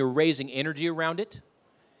 and you're raising energy around it,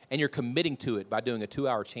 and you're committing to it by doing a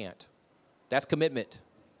 2-hour chant. That's commitment.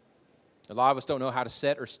 A lot of us don't know how to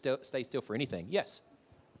set or stay still for anything. Yes?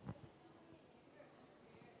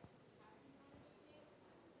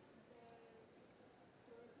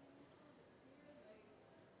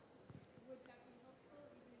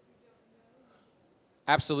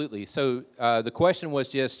 Absolutely. So the question was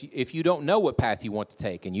just, if you don't know what path you want to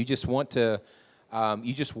take, and you just want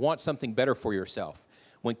something better for yourself.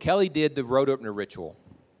 When Kelly did the road opener ritual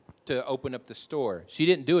to open up the store, she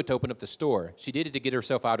didn't do it to open up the store. She did it to get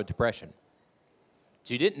herself out of depression.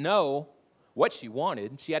 She didn't know what she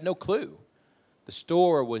wanted. She had no clue. The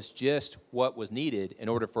store was just what was needed in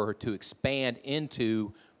order for her to expand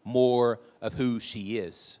into more of who she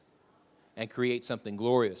is and create something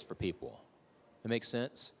glorious for people. That makes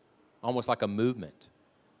sense? Almost like a movement.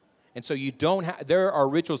 And so there are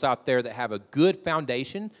rituals out there that have a good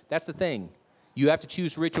foundation. That's the thing. You have to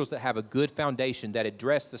choose rituals that have a good foundation, that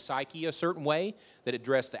address the psyche a certain way, that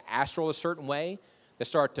address the astral a certain way, that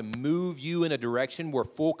start to move you in a direction where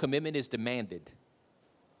full commitment is demanded. Does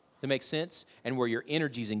that make sense? And where your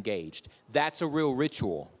energy's engaged. That's a real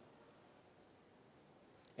ritual.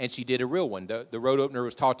 And she did a real one. The road opener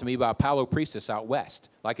was taught to me by a Palo priestess out west,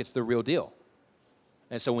 like it's the real deal.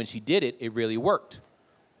 And so when she did it, it really worked.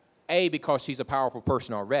 A, because she's a powerful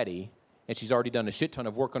person already, and she's already done a shit ton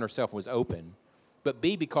of work on herself and was open. But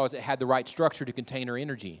B, because it had the right structure to contain her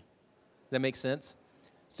energy. Does that make sense?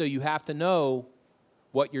 So you have to know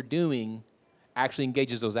what you're doing actually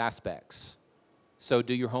engages those aspects. So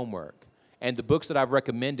do your homework. And the books that I've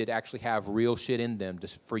recommended actually have real shit in them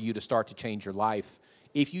for you to start to change your life.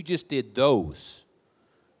 If you just did those,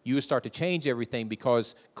 you would start to change everything,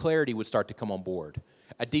 because clarity would start to come on board.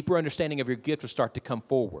 A deeper understanding of your gift will start to come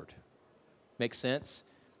forward. Make sense?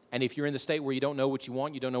 And if you're in the state where you don't know what you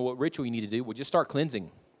want, you don't know what ritual you need to do, well, just start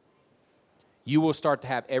cleansing. You will start to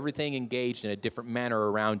have everything engaged in a different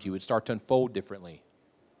manner around you. It start to unfold differently.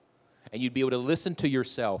 And you'd be able to listen to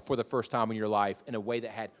yourself for the first time in your life in a way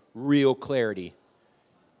that had real clarity.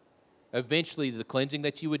 Eventually, the cleansing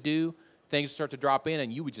that you would do, things would start to drop in,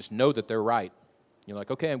 and you would just know that they're right. You're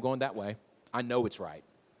like, okay, I'm going that way. I know it's right.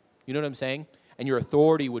 You know what I'm saying? And your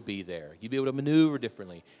authority would be there. You'd be able to maneuver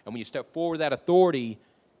differently. And when you step forward with that authority,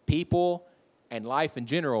 people and life in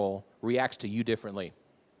general reacts to you differently.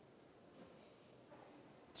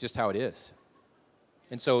 It's just how it is.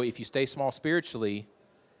 And so if you stay small spiritually,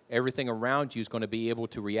 everything around you is going to be able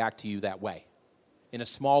to react to you that way, in a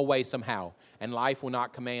small way somehow. And life will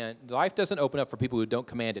not command. Life doesn't open up for people who don't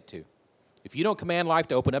command it to. If you don't command life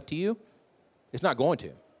to open up to you, it's not going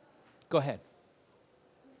to. Go ahead.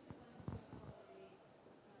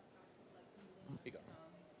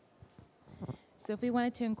 So if we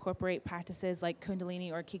wanted to incorporate practices like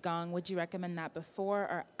Kundalini or Qigong, would you recommend that before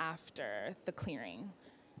or after the clearing?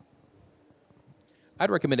 I'd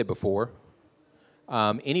recommend it before.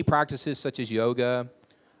 Any practices such as yoga,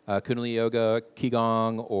 Kundalini yoga,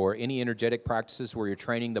 Qigong, or any energetic practices where you're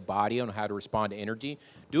training the body on how to respond to energy,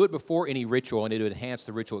 do it before any ritual, and it would enhance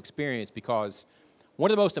the ritual experience, because one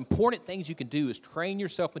of the most important things you can do is train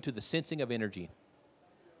yourself into the sensing of energy.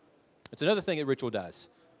 It's another thing that ritual does.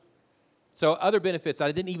 So other benefits I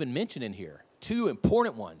didn't even mention in here. 2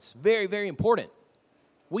 important ones, very, very important.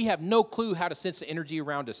 We have no clue how to sense the energy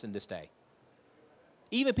around us in this day.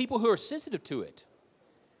 Even people who are sensitive to it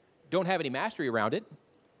don't have any mastery around it.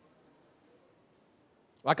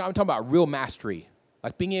 Like, I'm talking about real mastery.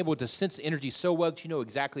 Like being able to sense energy so well that you know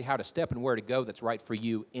exactly how to step and where to go that's right for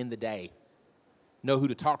you in the day. Know who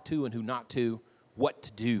to talk to and who not to, what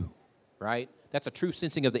to do, right? That's a true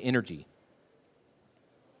sensing of the energy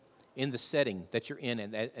in the setting that you're in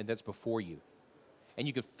and that's before you. and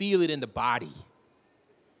you can feel it in the body,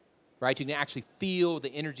 right? You can actually feel the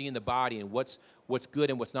energy in the body and what's good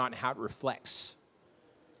and what's not and how it reflects.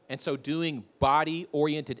 And so doing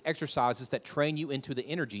body-oriented exercises that train you into the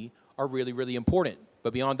energy are really, really important.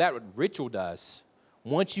 But beyond that, what ritual does,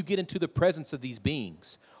 once you get into the presence of these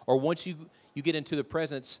beings, or once you get into the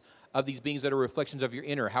presence of these beings that are reflections of your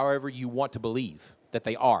inner, however you want to believe that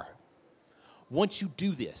they are, once you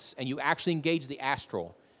do this and you actually engage the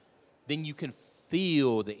astral, then you can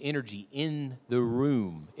feel the energy in the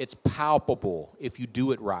room. It's palpable if you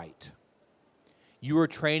do it right. You are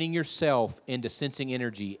training yourself into sensing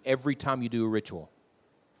energy every time you do a ritual.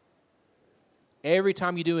 Every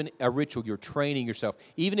time you do a ritual, you're training yourself.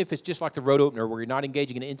 Even if it's just like the road opener where you're not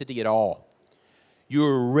engaging an entity at all.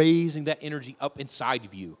 You're raising that energy up inside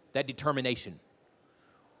of you, that determination.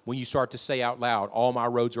 When you start to say out loud, all my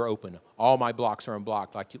roads are open, all my blocks are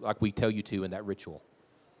unblocked, like we tell you to in that ritual.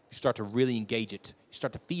 You start to really engage it. You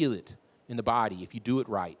start to feel it in the body if you do it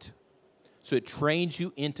right. So it trains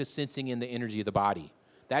you into sensing in the energy of the body.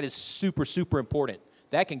 That is super, super important.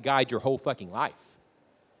 That can guide your whole fucking life.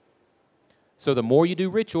 So the more you do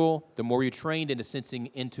ritual, the more you're trained into sensing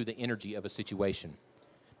into the energy of a situation.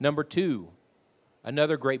 Number 2,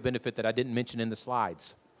 another great benefit that I didn't mention in the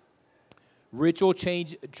slides. Ritual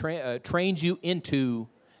trains you into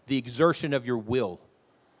the exertion of your will.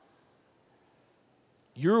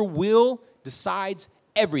 Your will decides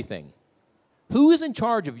everything. Who is in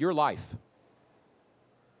charge of your life?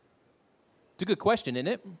 It's a good question, isn't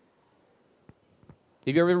it?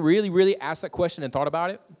 Have you ever really, really asked that question and thought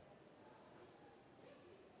about it?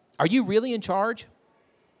 Are you really in charge?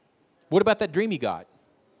 What about that dream you got?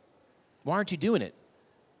 Why aren't you doing it?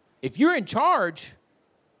 If you're in charge,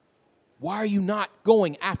 why are you not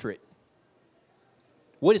going after it?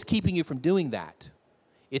 What is keeping you from doing that?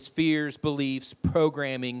 It's fears, beliefs,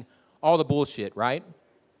 programming, all the bullshit, right?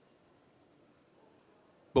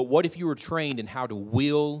 But what if you were trained in how to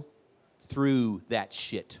will through that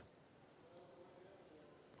shit?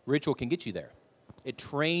 Ritual can get you there. It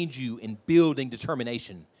trains you in building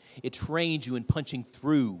determination. It trains you in punching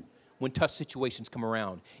through when tough situations come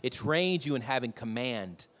around. It trains you in having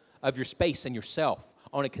command of your space and yourself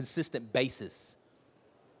on a consistent basis.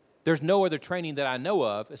 There's no other training that I know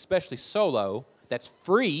of, especially solo, that's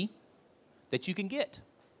free, that you can get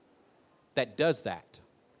that does that.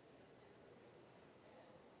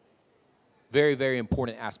 Very, very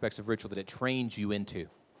important aspects of ritual that it trains you into.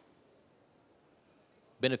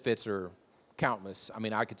 Benefits are countless. I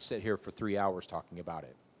mean, I could sit here for 3 hours talking about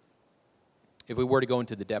it. If we were to go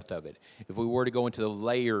into the depth of it, if we were to go into the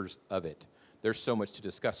layers of it, there's so much to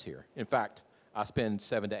discuss here. In fact, I spend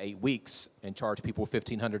 7 to 8 weeks and charge people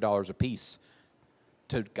 $1,500 a piece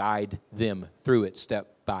to guide them through it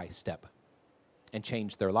step by step and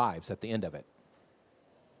change their lives at the end of it.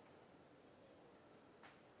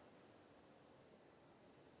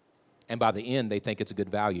 And by the end, they think it's a good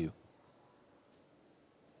value.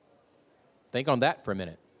 Think on that for a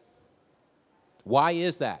minute. Why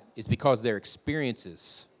is that? It's because their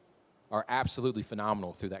experiences are absolutely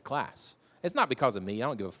phenomenal through that class. It's not because of me. I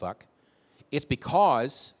don't give a fuck. It's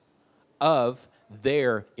because of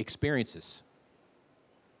their experiences.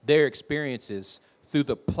 Their experiences through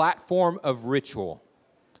the platform of ritual,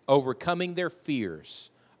 overcoming their fears,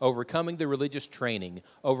 overcoming the religious training,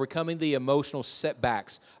 overcoming the emotional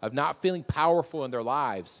setbacks of not feeling powerful in their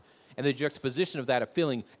lives, and the juxtaposition of that of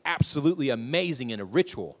feeling absolutely amazing in a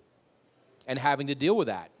ritual and having to deal with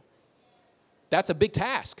that. That's a big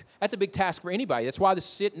task. That's a big task for anybody. That's why this is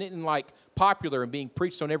sitting in like popular and being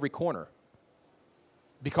preached on every corner.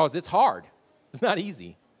 Because it's hard. It's not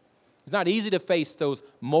easy. It's not easy to face those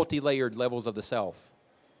multi-layered levels of the self.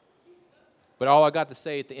 But all I got to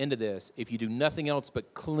say at the end of this, if you do nothing else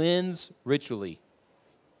but cleanse ritually,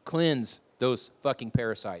 cleanse those fucking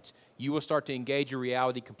parasites, you will start to engage your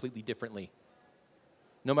reality completely differently.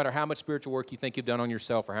 No matter how much spiritual work you think you've done on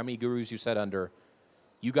yourself or how many gurus you sat under,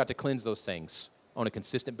 you got to cleanse those things on a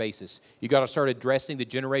consistent basis. You got to start addressing the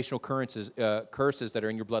generational curses that are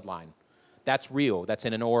in your bloodline. That's real. That's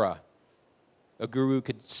in an aura. A guru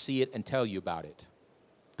could see it and tell you about it.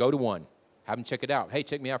 Go to one. Have them check it out. Hey,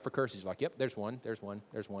 check me out for curses. He's like, yep, there's one, there's one,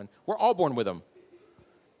 there's one. We're all born with them.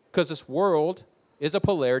 Because this world is a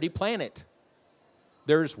polarity planet.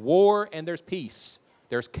 There's war and there's peace.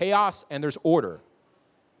 There's chaos and there's order.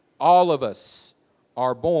 All of us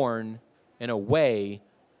are born in a way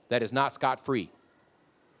that is not scot-free.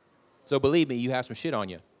 So believe me, you have some shit on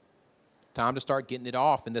you. Time to start getting it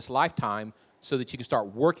off in this lifetime so that you can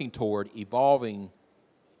start working toward evolving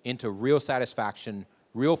into real satisfaction,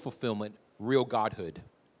 real fulfillment, real godhood.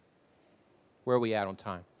 Where are we at on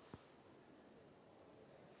time?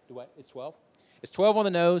 It's 12? It's 12 on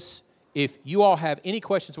the nose. If you all have any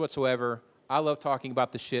questions whatsoever, I love talking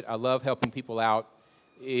about this shit. I love helping people out.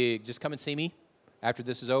 Just come and see me after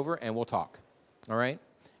this is over, and we'll talk. All right?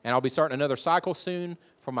 And I'll be starting another cycle soon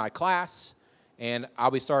for my class, and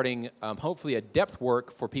I'll be starting, hopefully, a depth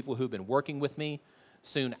work for people who've been working with me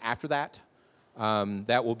soon after that.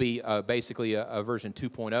 That will be basically a version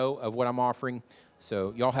 2.0 of what I'm offering.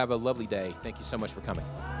 So y'all have a lovely day. Thank you so much for coming.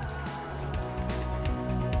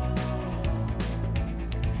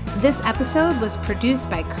 This episode was produced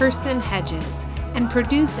by Kirsten Hedges and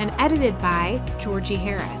produced and edited by Georgie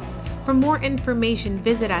Harris. For more information,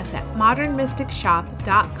 visit us at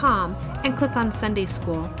modernmysticshop.com and click on Sunday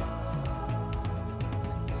School.